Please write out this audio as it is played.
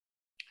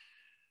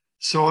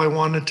So I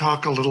want to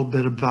talk a little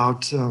bit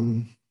about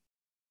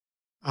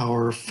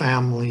our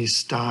family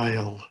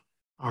style,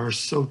 our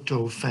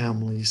Soto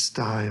family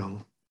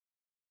style.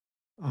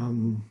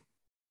 Um,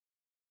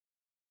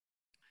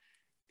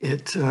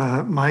 it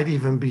might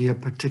even be a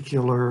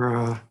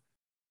particular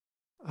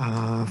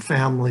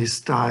family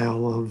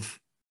style of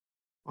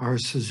our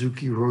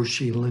Suzuki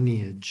Roshi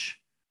lineage,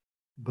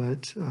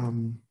 but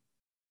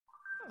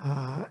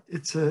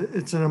it's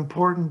an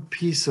important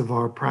piece of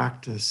our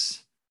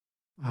practice.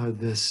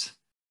 This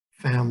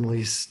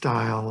family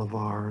style of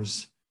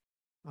ours,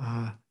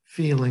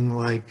 feeling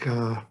like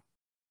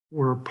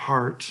we're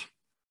part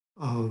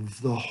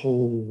of the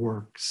whole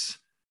works,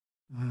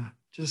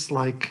 just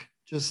like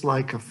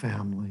a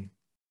family.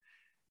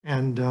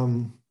 And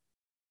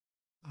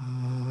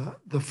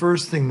the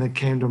first thing that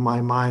came to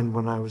my mind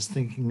when I was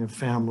thinking of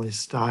family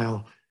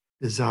style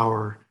is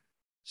our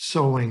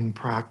sewing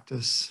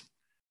practice.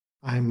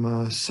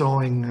 I'm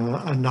sewing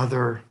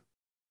another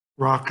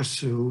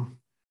rakusu,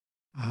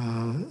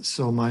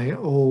 so my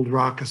old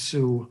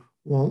rakusu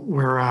won't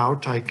wear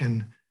out. I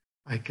can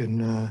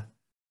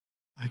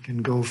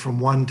go from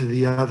one to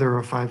the other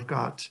if I've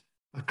got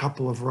a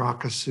couple of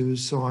rakusus.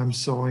 So I'm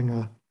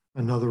sewing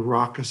another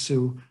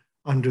rakusu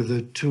under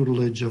the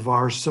tutelage of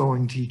our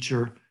sewing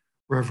teacher,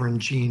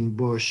 Reverend Jean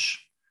Bush,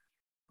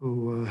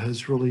 who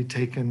has really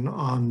taken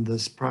on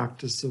this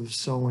practice of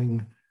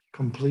sewing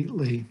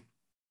completely.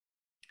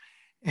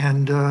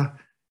 And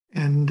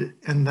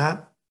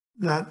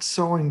that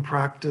sewing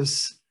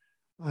practice,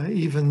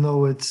 even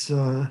though it's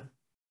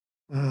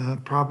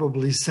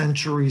probably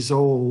centuries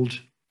old,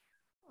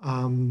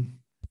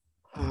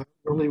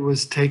 really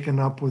was taken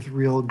up with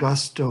real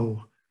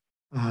gusto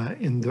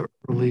in the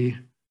early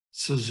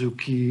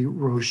Suzuki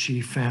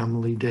Roshi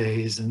family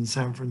days in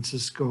San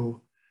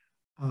Francisco.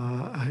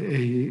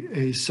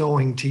 A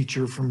sewing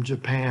teacher from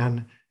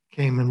Japan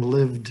came and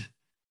lived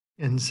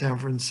in San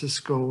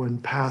Francisco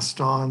and passed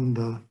on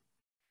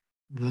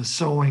the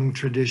sewing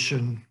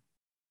tradition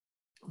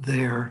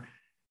there.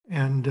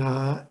 And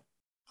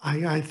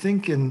I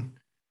think in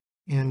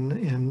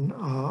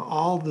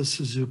all the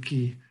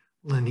Suzuki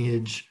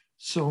lineage,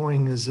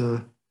 sewing is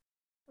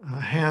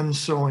hand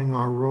sewing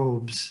our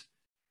robes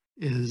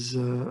is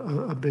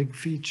a big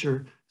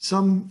feature.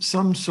 Some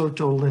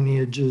Soto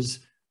lineages,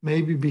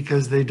 maybe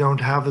because they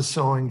don't have a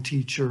sewing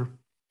teacher,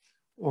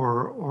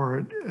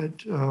 or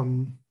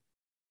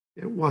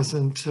it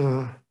wasn't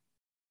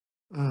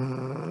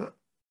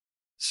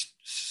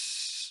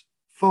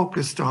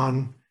focused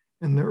on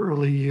in the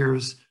early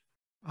years,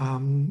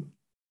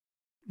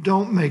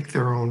 don't make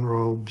their own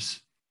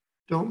robes,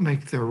 don't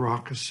make their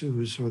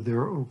rakusus or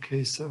their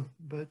okesa,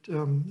 but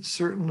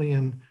certainly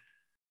in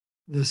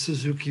the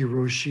Suzuki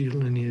Roshi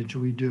lineage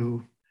we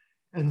do.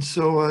 And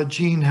so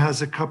Jean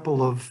has a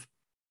couple of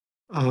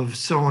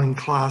sewing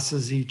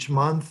classes each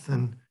month,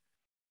 and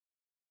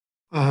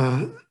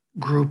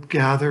group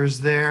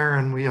gathers there,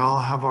 and we all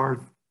have our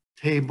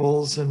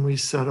tables and we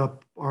set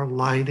up our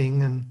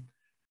lighting and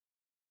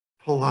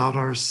pull out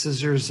our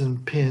scissors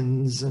and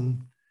pins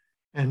and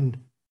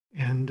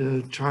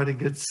try to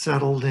get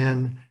settled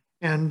in.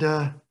 And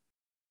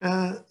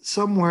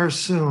somewhere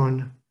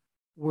soon,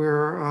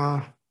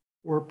 we're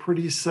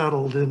pretty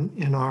settled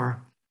in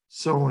our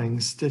sewing,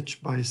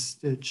 stitch by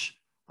stitch.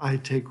 I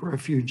take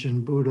refuge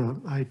in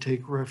Buddha. I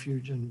take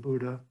refuge in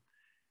Buddha,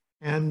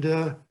 and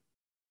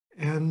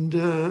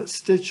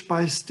stitch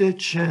by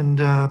stitch and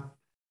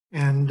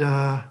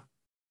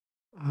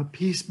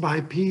piece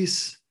by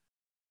piece.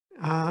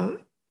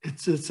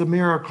 It's a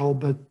miracle,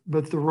 but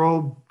the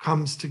robe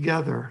comes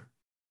together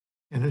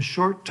in a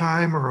short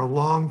time or a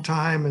long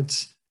time.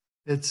 It's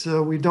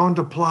we don't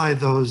apply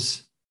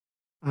those.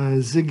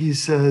 Ziggy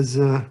says,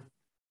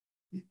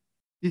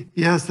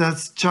 "Yes,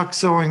 that's Chuck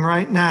sewing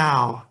right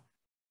now.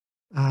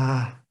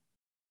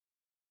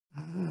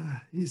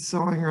 He's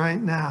sewing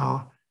right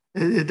now."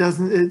 It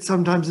doesn't.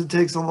 Sometimes it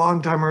takes a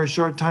long time or a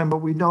short time, but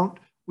we don't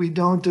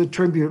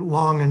attribute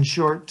long and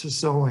short to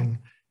sewing.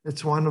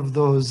 It's one of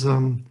those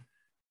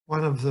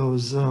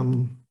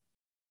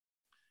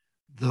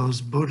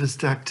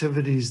Buddhist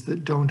activities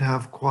that don't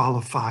have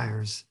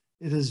qualifiers.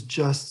 It is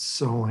just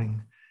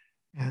sewing,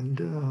 and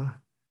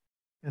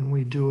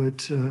we do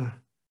it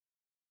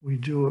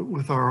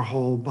with our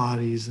whole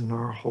bodies and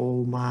our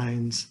whole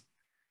minds,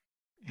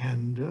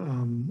 and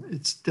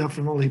it's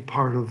definitely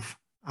part of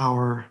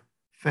our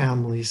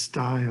family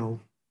style.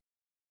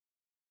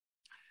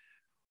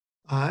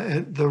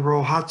 The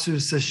Rohatsu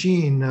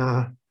Sesshin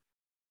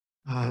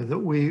that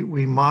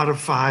we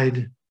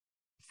modified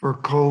for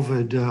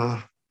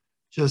COVID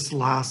just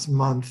last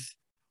month,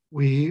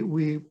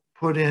 we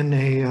put in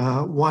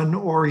a one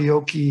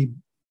oryoki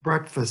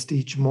breakfast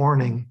each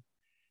morning,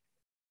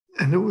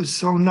 and it was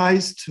so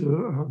nice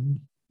to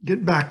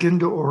get back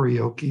into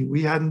oryoki.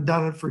 We hadn't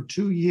done it for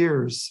 2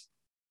 years,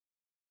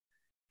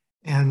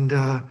 and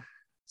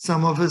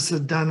some of us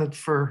had done it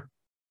for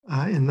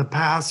in the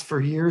past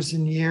for years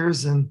and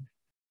years, and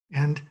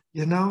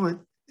you know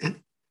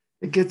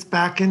it gets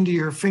back into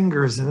your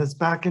fingers and it's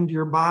back into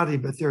your body.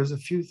 But there's a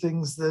few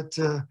things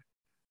that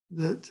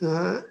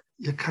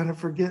you kind of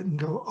forget and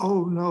go,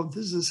 oh no,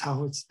 this is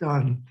how it's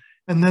done.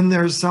 And then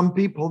there's some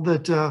people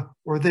that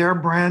were there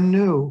brand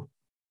new.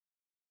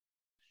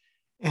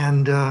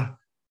 And,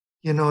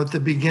 you know, at the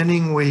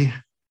beginning, we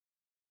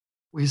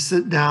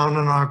sit down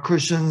on our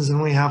cushions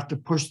and we have to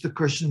push the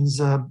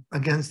cushions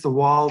against the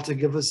wall to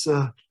give us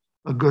a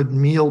good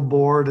meal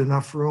board,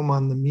 enough room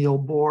on the meal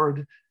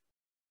board.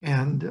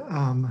 And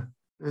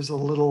there's a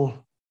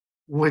little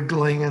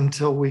wiggling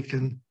until we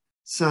can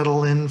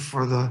settle in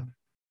for the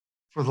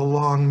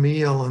long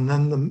meal. And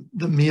then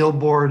the meal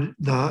board,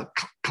 the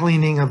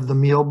cleaning of the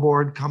meal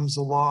board comes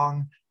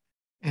along.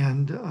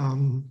 And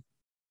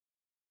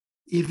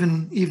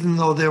even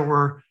though there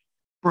were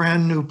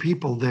brand new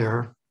people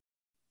there,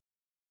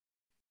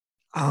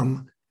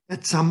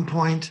 at some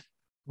point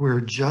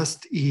we're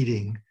just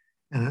eating,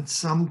 and at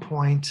some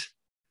point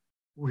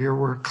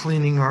we're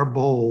cleaning our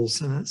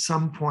bowls, and at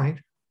some point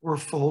we're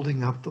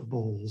folding up the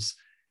bowls.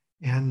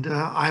 And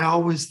I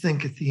always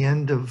think at the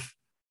end of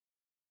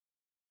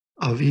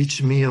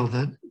each meal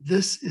that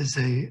this is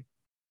a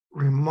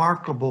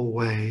remarkable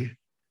way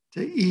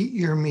to eat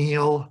your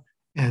meal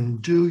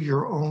and do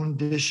your own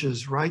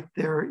dishes right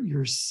there at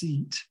your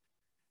seat.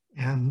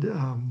 And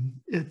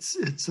it's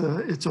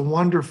a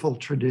wonderful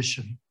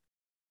tradition.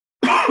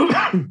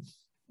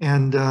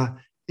 And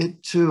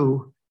it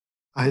too,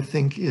 I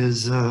think,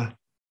 is a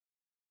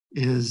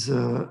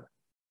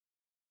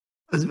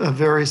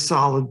very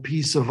solid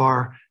piece of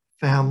our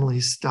family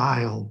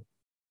style.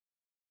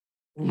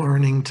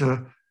 Learning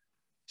to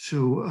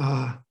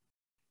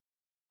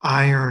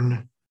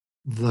iron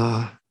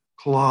the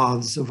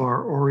cloths of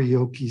our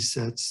oryoki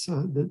sets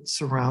that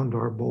surround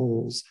our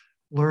bowls,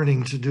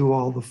 learning to do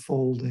all the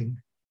folding.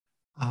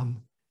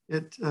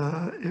 It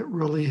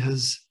really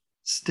has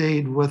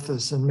stayed with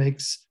us and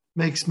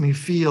makes me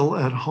feel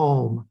at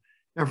home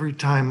every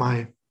time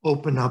I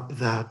open up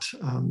that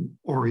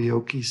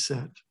oryoki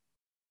set.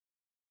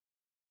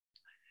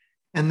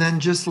 And then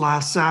just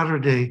last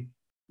Saturday,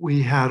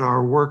 we had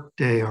our work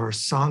day, our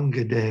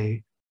Sangha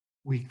day,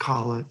 we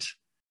call it,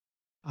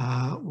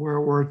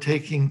 where we're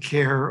taking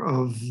care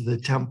of the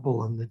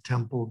temple and the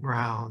temple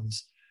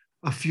grounds.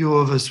 A few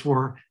of us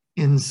were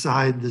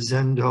inside the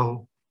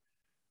zendo,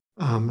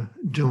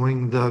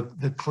 doing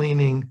the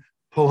cleaning,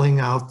 pulling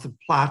out the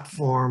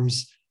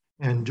platforms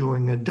and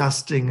doing a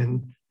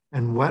dusting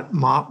and wet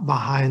mop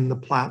behind the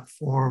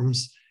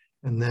platforms,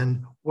 and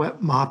then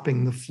wet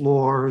mopping the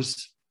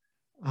floors,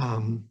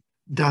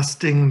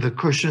 dusting the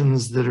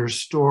cushions that are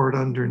stored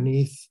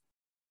underneath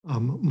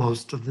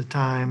most of the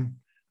time.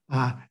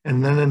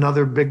 And then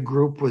another big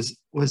group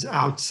was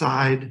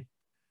outside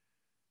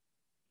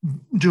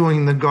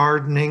doing the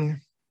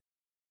gardening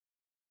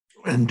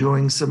and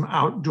doing some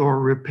outdoor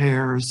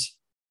repairs.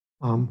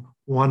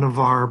 One of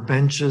our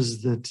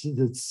benches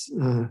that's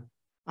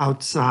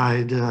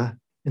outside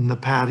in the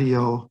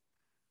patio,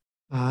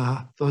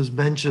 those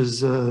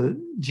benches,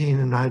 Jean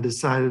and I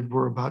decided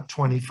were about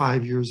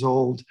 25 years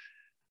old.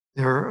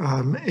 They're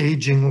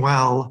aging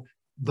well,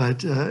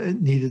 but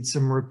it needed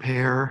some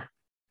repair.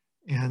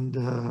 And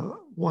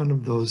one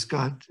of those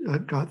got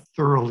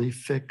thoroughly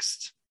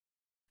fixed.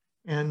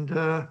 And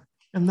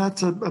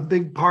that's a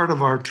big part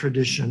of our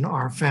tradition,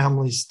 our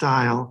family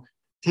style,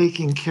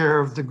 taking care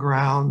of the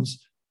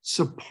grounds,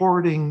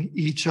 supporting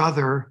each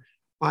other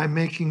by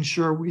making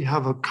sure we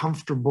have a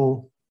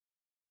comfortable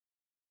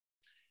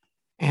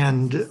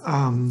and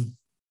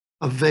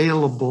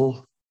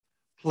available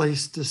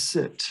place to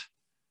sit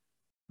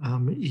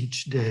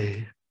each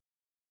day.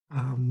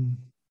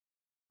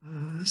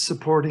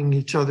 Supporting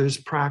each other's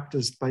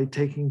practice by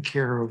taking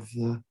care of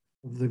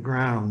the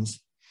grounds.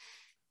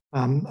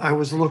 I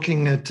was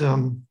looking at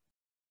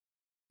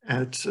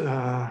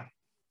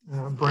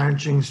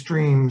Branching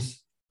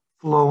Streams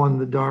Flow in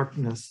the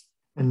Darkness,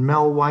 and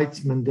Mel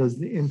Weitzman does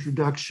the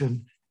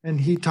introduction, and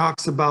he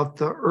talks about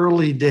the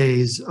early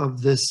days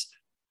of this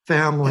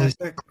family.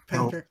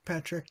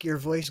 Patrick, your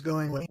voice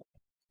going away.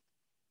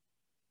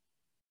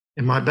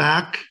 Am I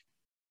back?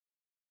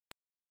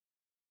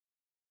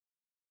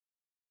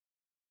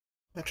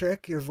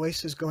 Patrick, your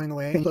voice is going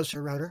away.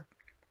 Closer, router.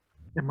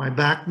 Am I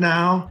back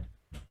now?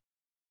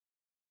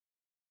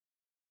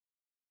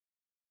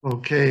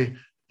 Okay,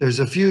 there's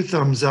a few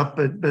thumbs up,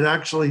 but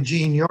actually,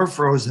 Jean, you're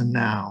frozen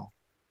now.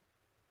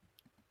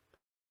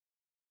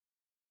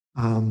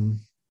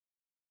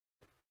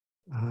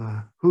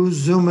 Who's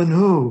zooming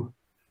who?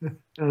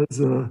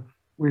 As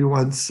we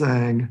once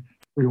sang,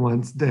 we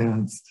once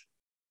danced.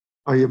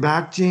 Are you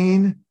back,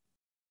 Jean?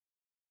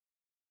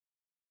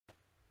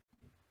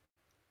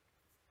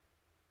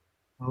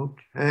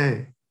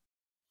 Okay.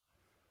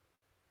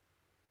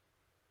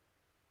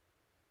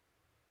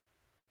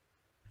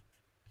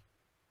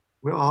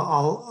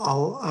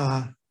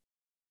 Well,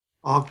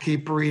 I'll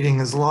keep reading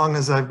as long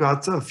as I've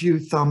got a few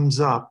thumbs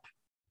up.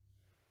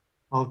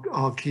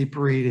 I'll keep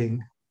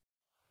reading.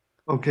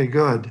 Okay,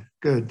 good.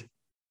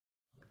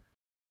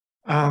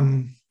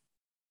 Mel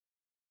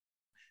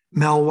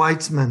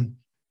Weitzman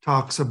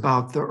talks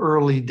about the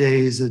early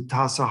days at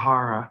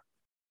Tassajara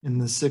in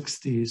the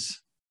 60s.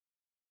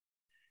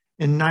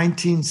 In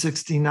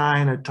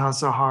 1969 at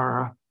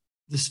Tassajara,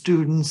 the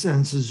students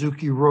and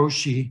Suzuki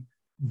Roshi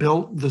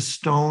built the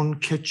stone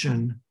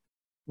kitchen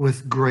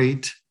with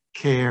great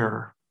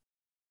care.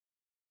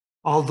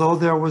 Although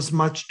there was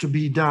much to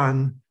be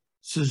done,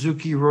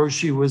 Suzuki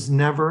Roshi was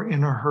never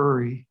in a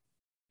hurry.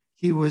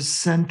 He was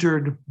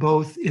centered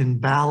both in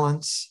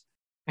balance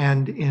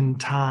and in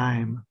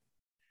time.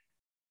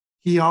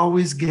 He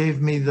always gave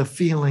me the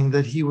feeling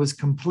that he was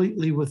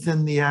completely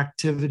within the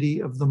activity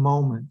of the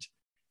moment.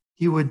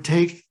 He would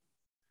take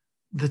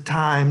the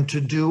time to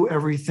do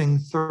everything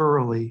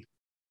thoroughly.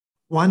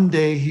 One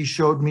day he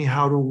showed me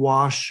how to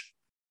wash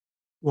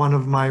one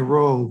of my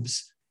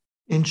robes,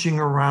 inching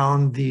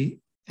around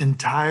the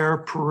entire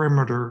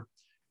perimeter,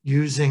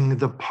 using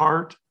the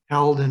part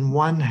held in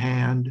one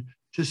hand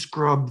to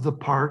scrub the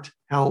part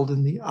held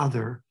in the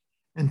other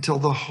until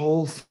the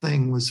whole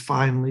thing was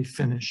finally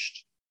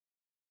finished.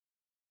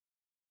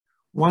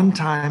 One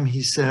time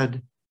he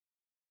said,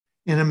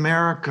 "In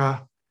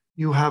America,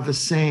 you have a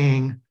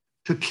saying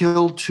to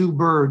kill two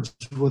birds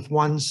with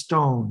one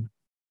stone,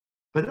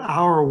 but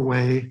our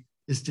way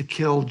is to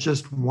kill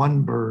just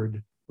one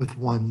bird with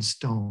one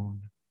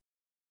stone."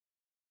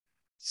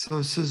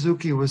 So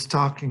Suzuki was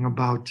talking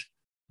about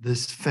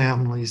this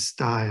family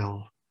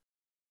style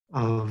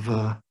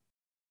of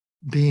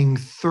being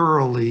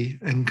thoroughly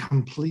and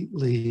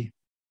completely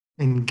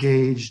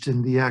engaged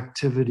in the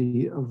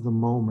activity of the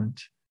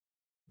moment,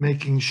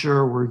 making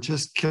sure we're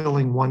just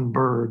killing one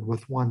bird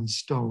with one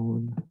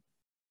stone.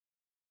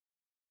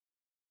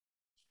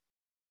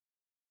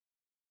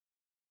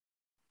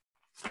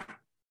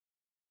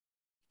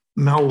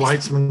 Mel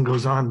Weitzman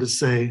goes on to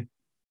say,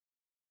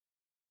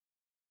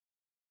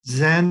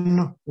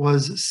 Zen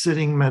was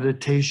sitting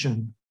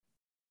meditation,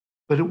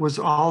 but it was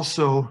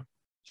also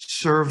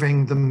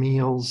serving the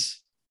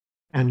meals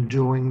and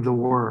doing the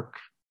work.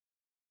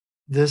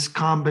 This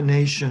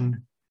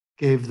combination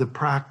gave the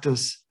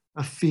practice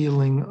a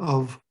feeling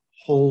of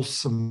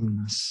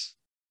wholesomeness.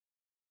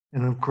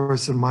 And of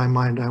course, in my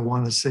mind, I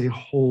want to say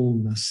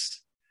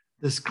wholeness.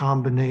 This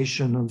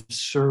combination of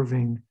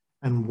serving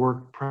and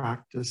work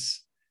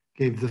practice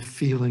gave the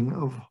feeling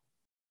of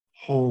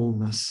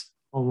wholeness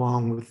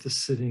along with the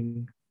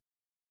sitting.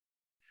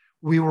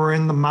 We were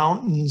in the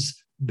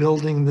mountains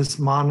building this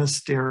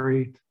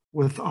monastery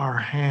with our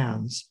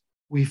hands.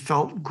 We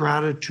felt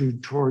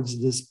gratitude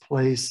towards this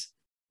place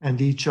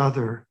and each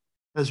other,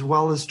 as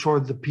well as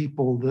toward the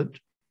people that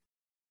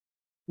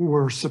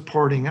were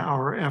supporting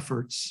our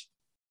efforts.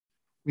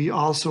 We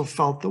also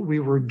felt that we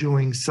were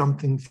doing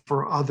something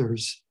for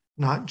others,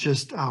 not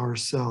just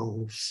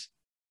ourselves.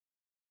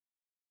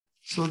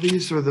 So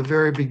these are the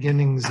very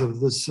beginnings of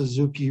the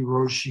Suzuki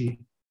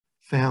Roshi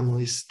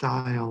family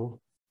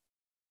style,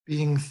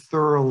 being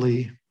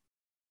thoroughly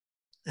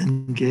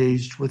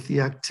engaged with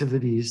the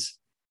activities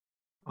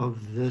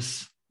of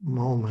this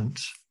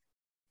moment.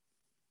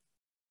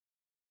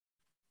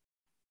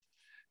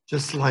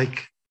 Just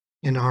like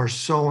in our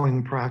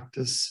sewing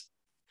practice,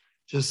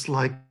 just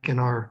like in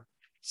our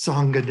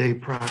Sangha Day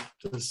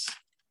practice,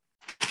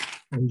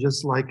 and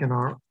just like in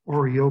our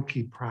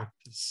Oryoki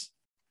practice,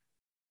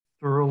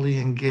 thoroughly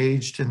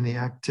engaged in the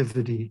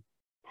activity,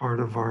 part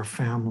of our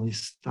family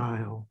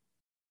style.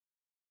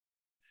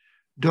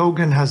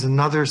 Dogen has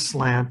another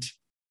slant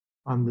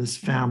on this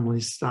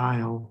family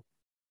style.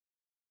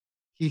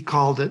 He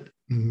called it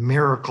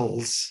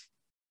miracles.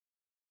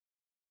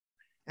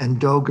 And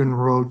Dogen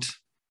wrote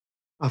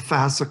a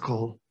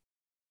fascicle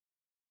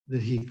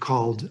that he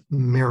called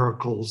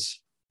Miracles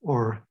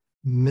or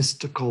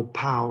Mystical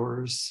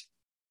Powers.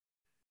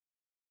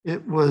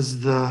 It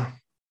was the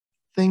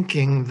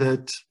thinking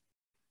that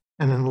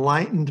an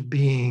enlightened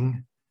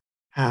being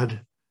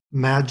had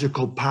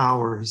magical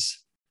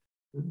powers.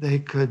 They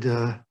could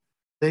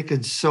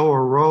sew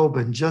a robe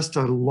in just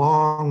a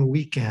long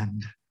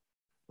weekend.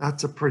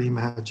 That's a pretty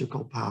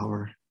magical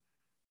power.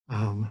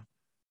 But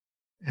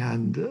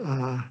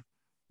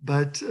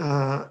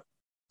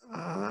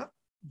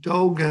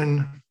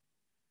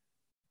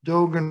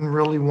Dogen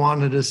really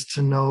wanted us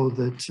to know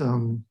that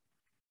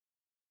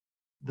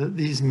that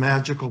these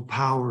magical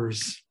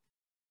powers.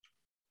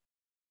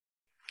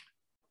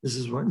 This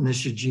is what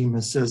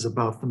Nishijima says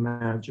about the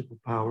magical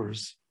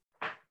powers.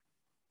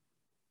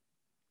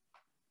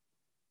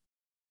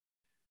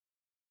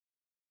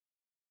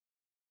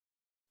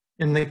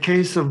 In the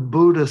case of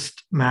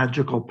Buddhist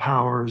magical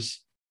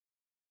powers,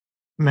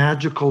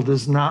 magical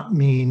does not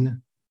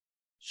mean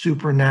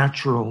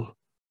supernatural,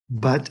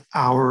 but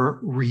our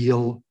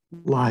real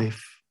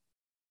life.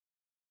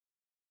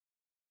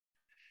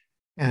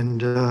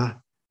 And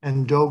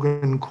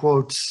Dogen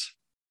quotes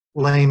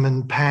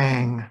Layman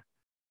Pang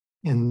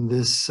in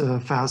this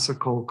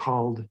fascicle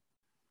called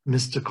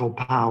Mystical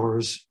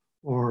Powers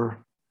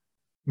or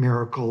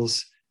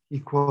Miracles. He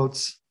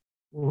quotes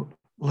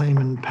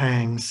Layman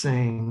Pang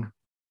saying,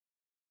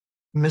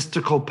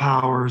 "Mystical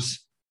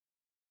powers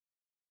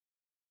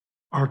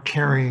are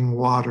carrying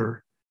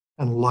water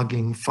and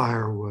lugging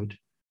firewood."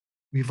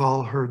 We've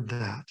all heard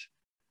that.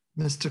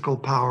 Mystical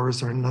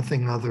powers are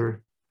nothing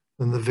other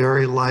than the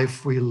very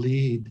life we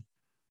lead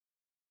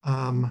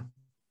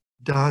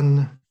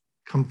done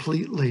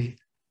completely,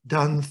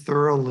 done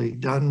thoroughly,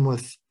 done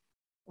with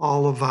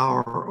all of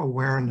our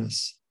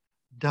awareness,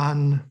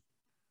 done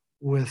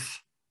with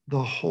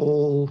the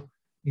whole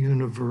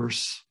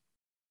universe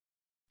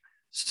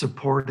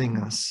supporting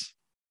us.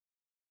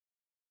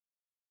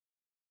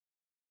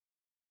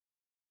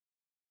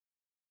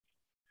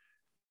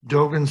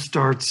 Dogen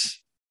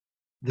starts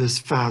this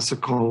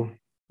fascicle,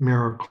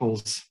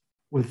 Miracles,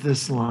 with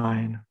this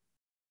line: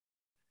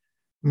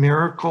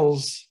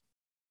 miracles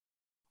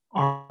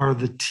are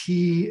the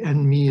tea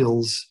and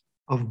meals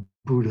of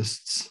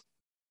Buddhists.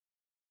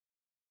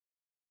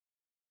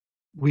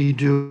 We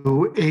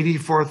do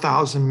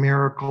 84,000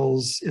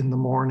 miracles in the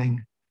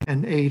morning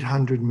and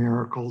 800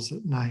 miracles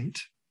at night.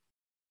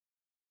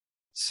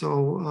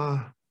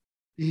 So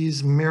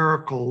these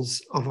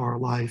miracles of our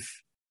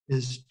life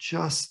is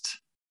just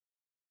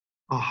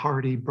a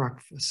hearty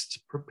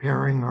breakfast,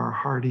 preparing our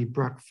hearty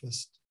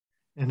breakfast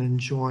and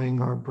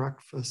enjoying our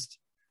breakfast.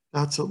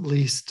 That's at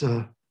least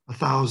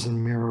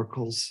 1,000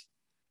 miracles.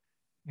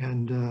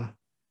 And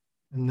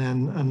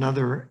then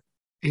another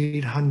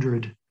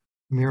 800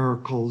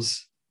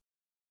 miracles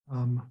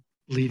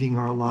leading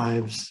our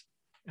lives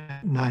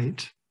at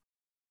night.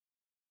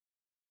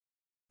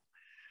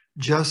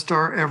 Just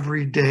our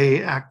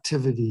everyday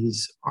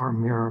activities are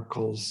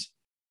miracles.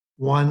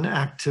 One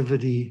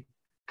activity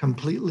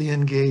completely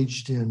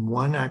engaged in,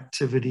 one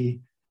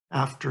activity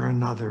after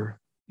another,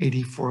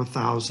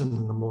 84,000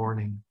 in the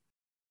morning,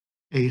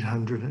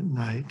 800 at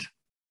night.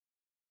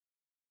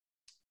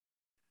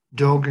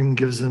 Dogen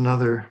gives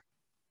another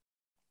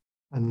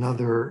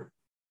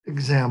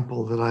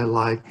example that I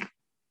like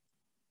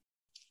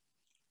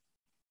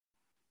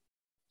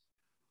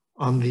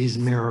on these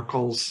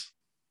miracles.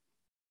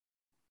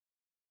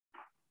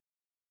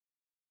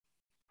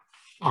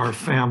 Our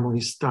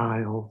family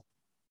style.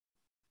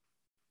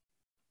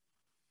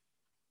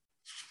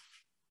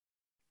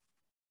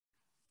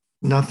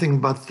 Nothing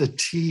but the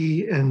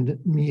tea and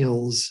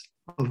meals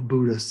of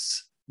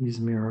Buddhists, these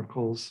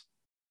miracles.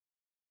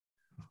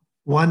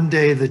 One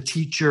day the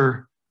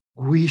teacher,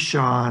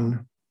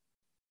 Guishan,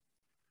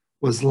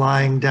 was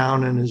lying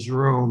down in his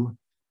room,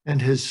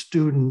 and his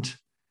student,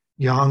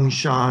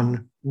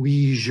 Yangshan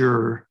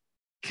Weizhi,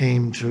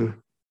 came to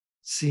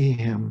see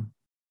him.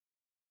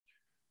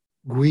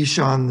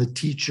 Guishan, the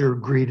teacher,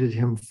 greeted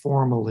him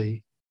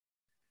formally.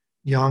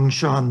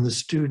 Yangshan, the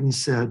student,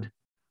 said,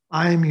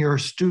 "I am your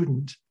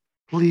student.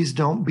 Please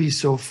don't be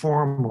so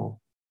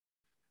formal."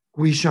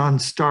 Guishan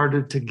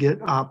started to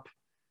get up,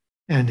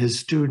 and his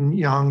student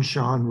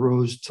Yangshan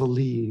rose to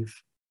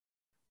leave.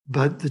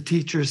 But the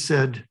teacher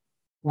said,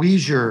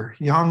 "Weizhi,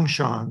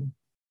 Yangshan."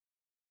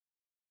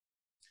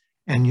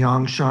 And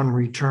Yangshan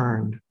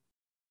returned.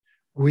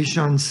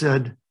 Guishan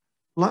said,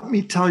 "Let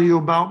me tell you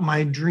about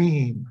my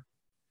dream."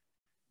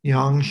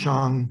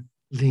 Yangshan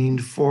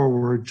leaned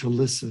forward to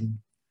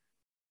listen.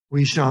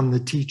 Guishan, the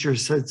teacher,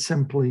 said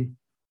simply,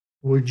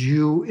 "Would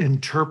you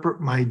interpret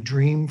my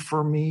dream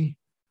for me?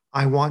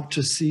 I want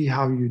to see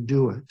how you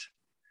do it."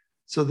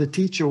 So the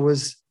teacher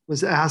was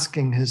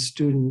asking his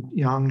student,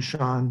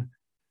 Yangshan,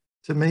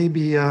 to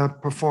maybe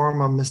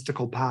perform a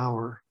mystical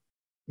power,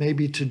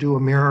 maybe to do a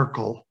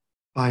miracle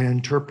by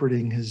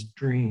interpreting his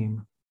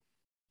dream.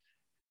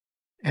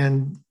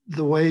 And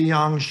the way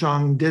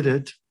Yangshan did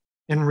it,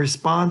 in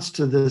response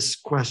to this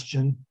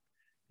question,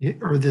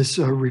 or this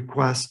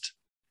request,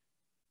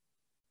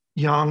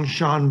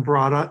 Yangshan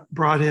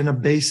brought in a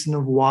basin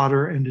of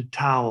water and a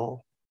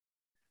towel.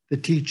 The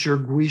teacher,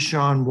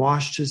 Guishan,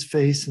 washed his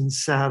face and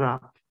sat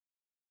up.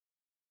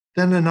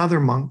 Then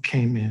another monk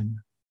came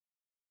in.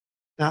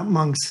 That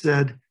monk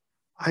said,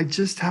 "I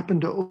just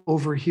happened to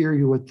overhear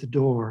you at the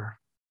door."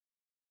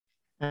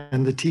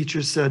 And the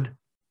teacher said,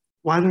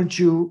 why don't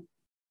you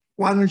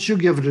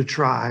give it a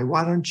try?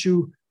 Why don't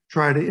you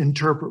try to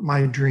interpret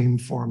my dream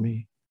for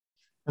me?"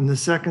 And the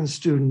second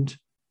student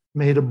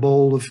made a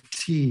bowl of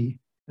tea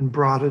and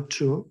brought it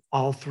to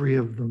all three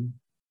of them.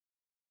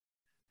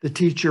 The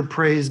teacher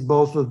praised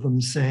both of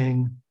them,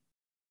 saying,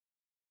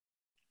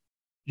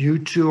 "You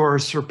two are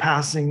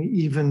surpassing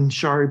even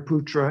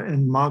Shariputra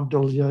and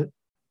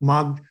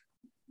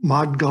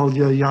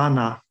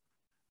Maudgalyayana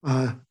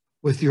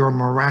with your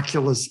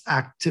miraculous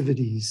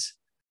activities."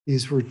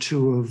 These were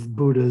two of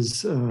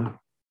Buddha's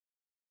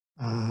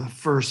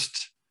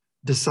first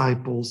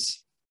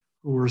disciples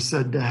who were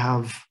said to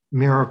have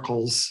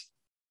miracles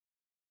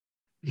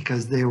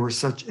because they were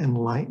such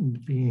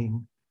enlightened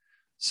beings.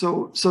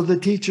 So the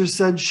teacher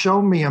said,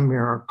 "Show me a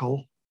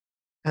miracle."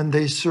 And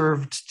they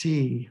served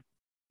tea.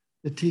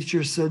 The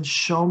teacher said,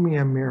 "Show me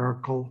a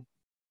miracle."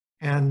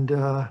 And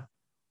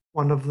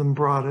one of them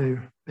brought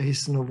a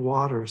basin of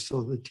water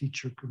so the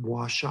teacher could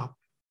wash up.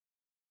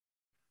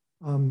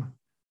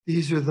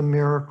 These are the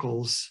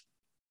miracles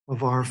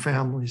of our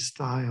family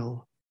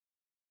style.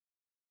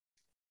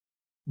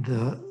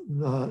 The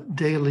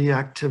daily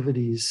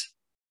activities,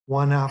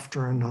 one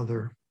after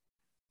another,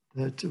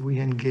 that we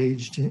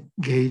engage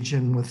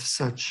in with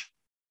such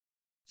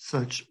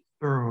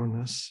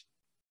thoroughness.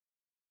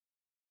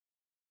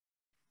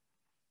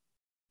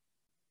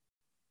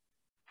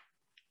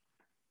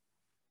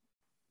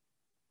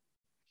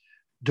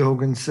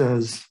 Dogen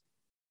says,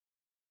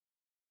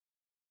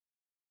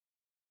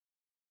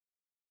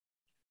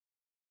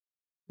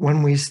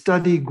 when we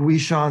study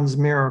Guishan's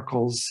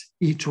miracles,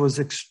 each was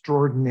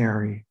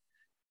extraordinary,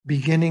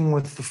 beginning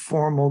with the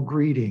formal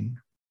greeting,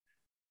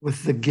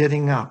 with the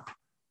getting up,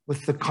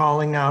 with the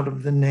calling out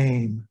of the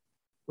name,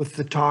 with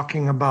the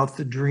talking about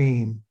the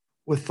dream,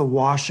 with the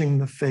washing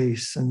the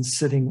face and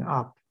sitting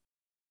up.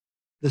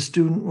 The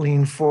student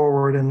leaned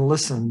forward and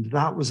listened.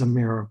 That was a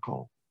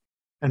miracle,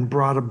 and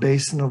brought a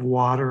basin of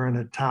water and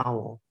a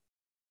towel.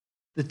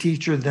 The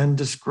teacher then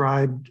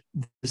described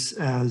this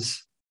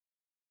as,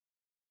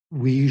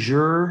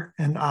 Weijia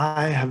and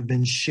I have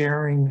been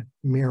sharing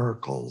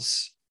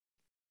miracles.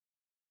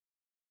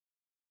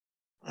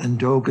 And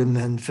Dogen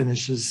then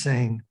finishes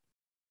saying,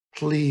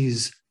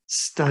 please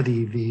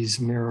study these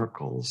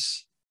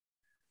miracles.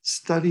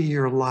 Study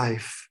your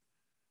life.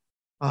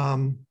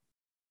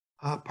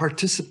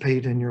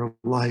 Participate in your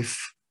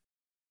life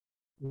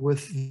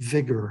with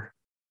vigor,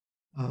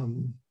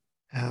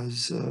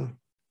 as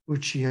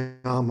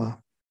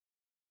Uchiyama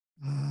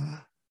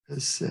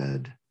has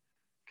said.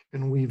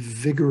 Can we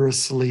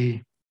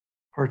vigorously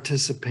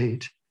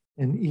participate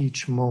in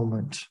each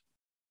moment?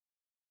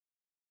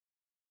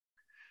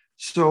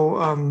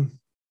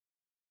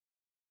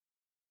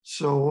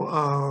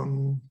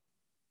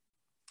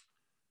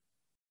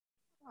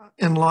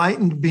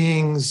 Enlightened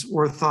beings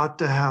were thought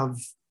to have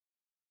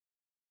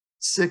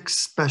 6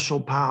 special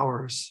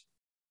powers.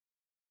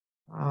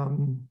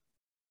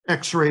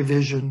 X-ray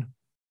vision,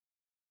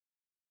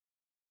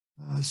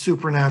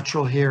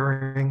 supernatural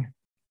hearing,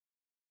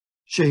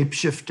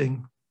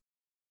 shape-shifting,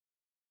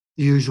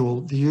 the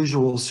usual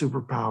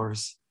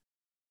superpowers.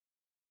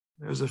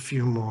 There's a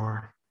few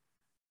more.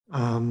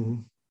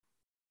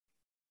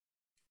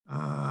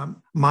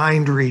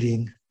 Mind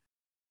reading.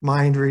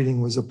 Mind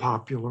reading was a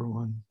popular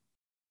one.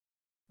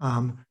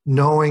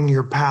 Knowing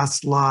your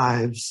past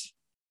lives.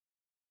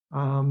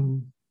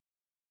 And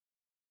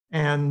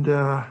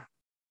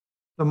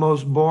the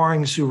most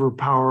boring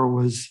superpower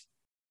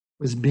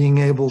was being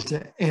able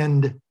to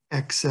end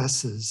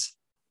excesses,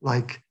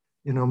 like,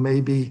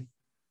 maybe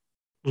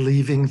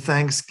leaving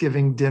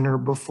Thanksgiving dinner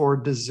before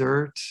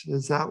dessert.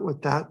 Is that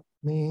what that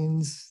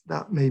means?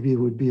 That maybe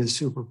would be a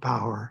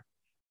superpower.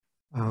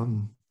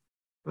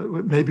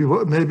 But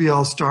maybe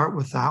I'll start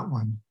with that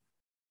one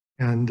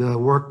and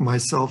work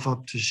myself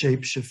up to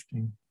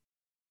shape-shifting.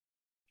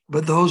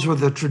 But those were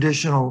the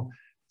traditional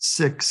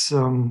 6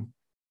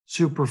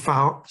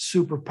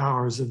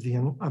 superpowers of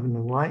an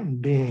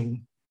enlightened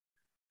being.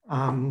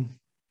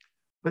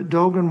 But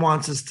Dogen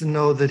wants us to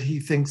know that he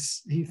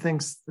thinks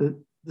that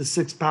the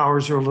 6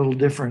 powers are a little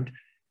different.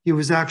 He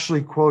was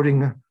actually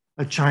quoting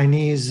a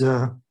Chinese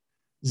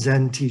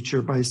Zen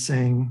teacher by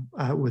saying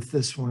with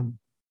this one.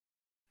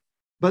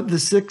 But the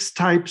 6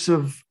 types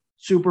of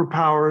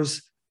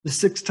superpowers, the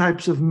 6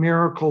 types of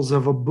miracles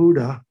of a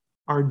Buddha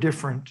are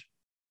different.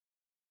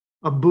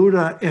 A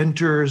Buddha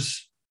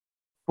enters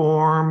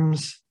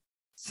forms,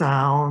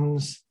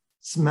 sounds,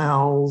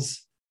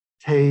 smells,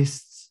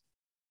 tastes,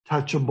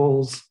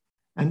 touchables,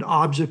 and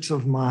objects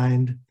of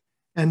mind,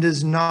 and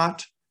is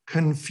not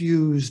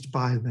confused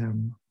by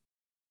them.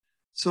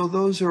 So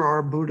those are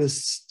our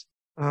Buddhist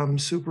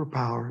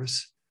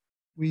superpowers.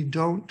 We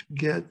don't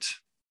get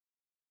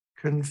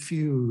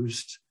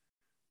confused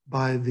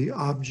by the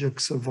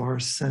objects of our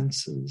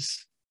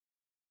senses.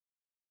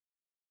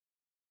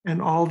 And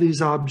all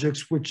these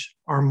objects which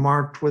are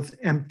marked with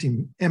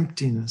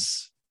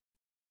emptiness.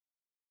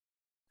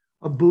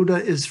 A Buddha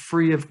is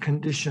free of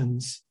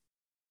conditions.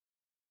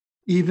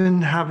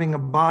 Even having a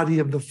body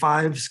of the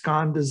 5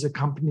 skandhas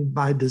accompanied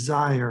by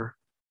desire,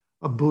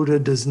 a Buddha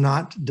does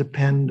not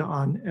depend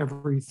on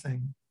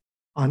anything.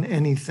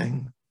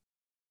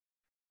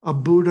 A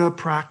Buddha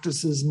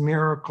practices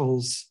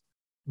miracles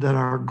that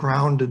are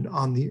grounded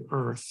on the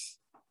earth.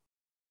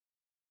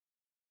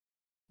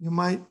 You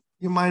might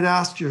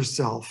ask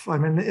yourself,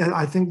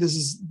 I think this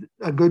is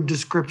a good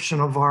description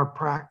of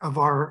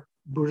our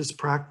Buddhist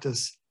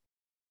practice,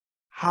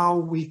 how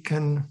we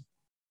can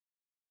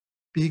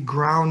be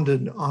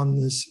grounded on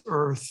this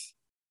earth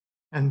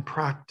and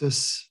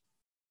practice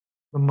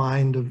the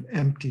mind of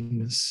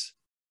emptiness.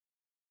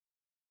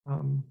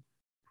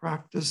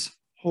 Practice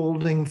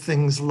holding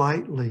things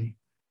lightly.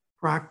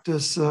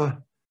 Practice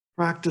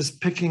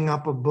picking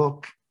up a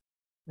book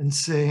and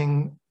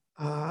saying,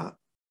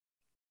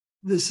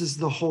 this is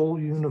the whole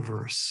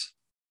universe.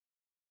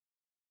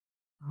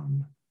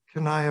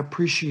 Can I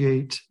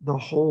appreciate the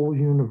whole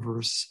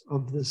universe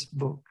of this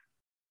book?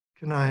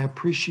 Can I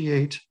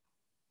appreciate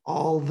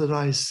all that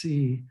I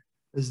see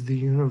as the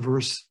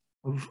universe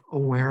of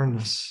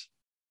awareness?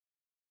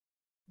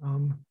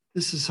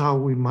 This is how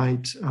we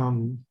might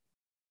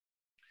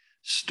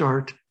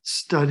start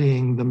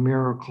studying the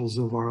miracles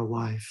of our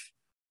life,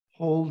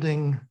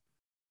 holding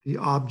the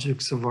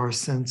objects of our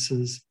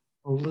senses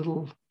a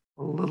little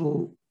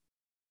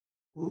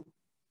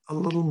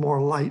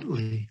more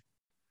lightly,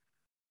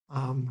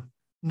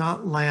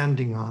 not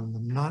landing on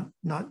them,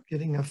 not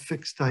getting a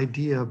fixed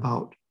idea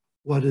about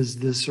what is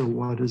this or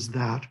what is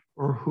that,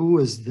 or who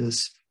is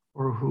this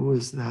or who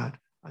is that.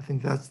 I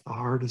think that's the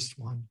hardest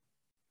one.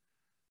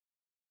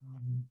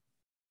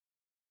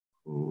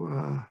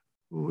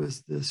 Who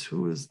is this?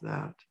 Who is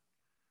that?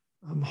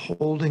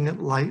 Holding it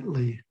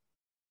lightly,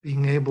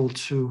 being able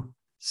to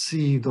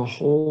see the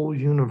whole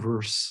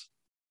universe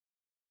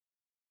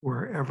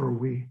wherever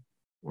we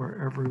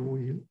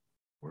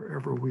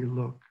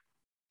look.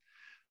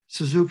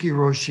 Suzuki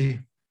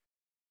Roshi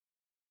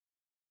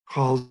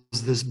calls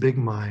this big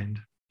mind,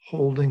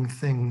 holding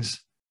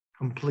things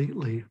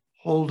completely,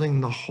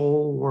 holding the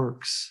whole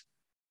works,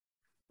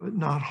 but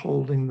not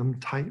holding them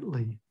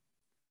tightly.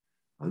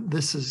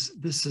 This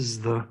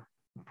is the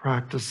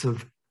practice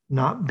of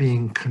not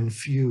being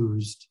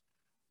confused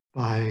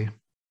by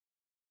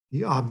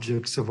the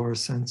objects of our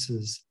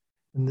senses.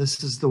 And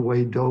this is the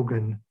way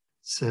Dogen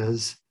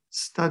says,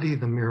 study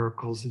the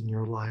miracles in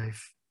your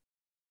life.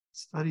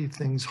 Study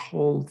things,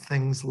 hold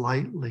things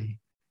lightly.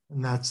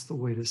 And that's the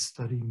way to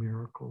study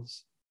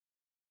miracles.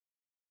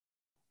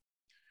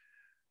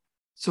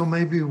 So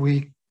maybe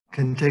we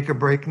can take a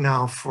break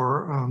now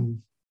for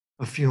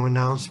a few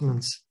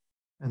announcements.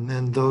 And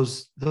then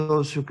those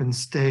who can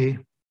stay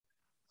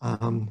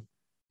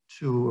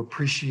to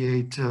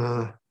appreciate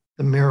the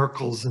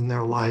miracles in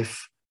their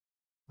life,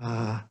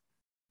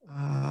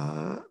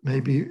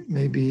 maybe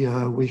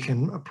we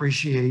can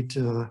appreciate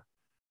the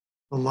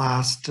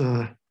last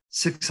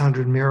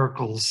 600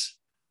 miracles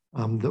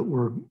that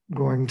we're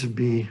going to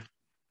be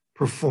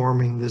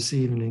performing this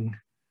evening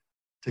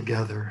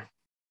together.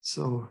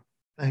 So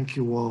thank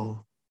you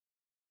all.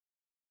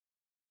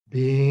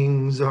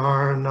 Beings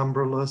are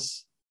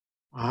numberless.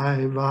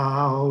 I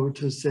vow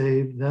to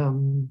save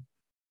them.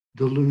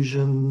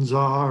 Delusions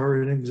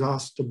are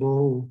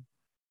inexhaustible.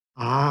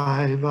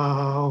 I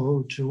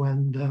vow to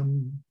end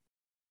them.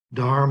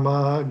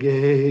 Dharma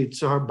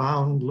gates are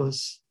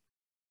boundless.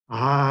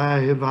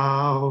 I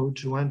vow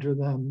to enter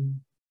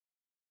them.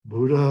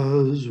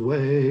 Buddha's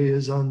way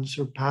is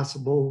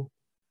unsurpassable.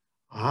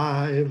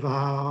 I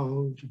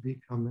vow to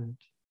become it.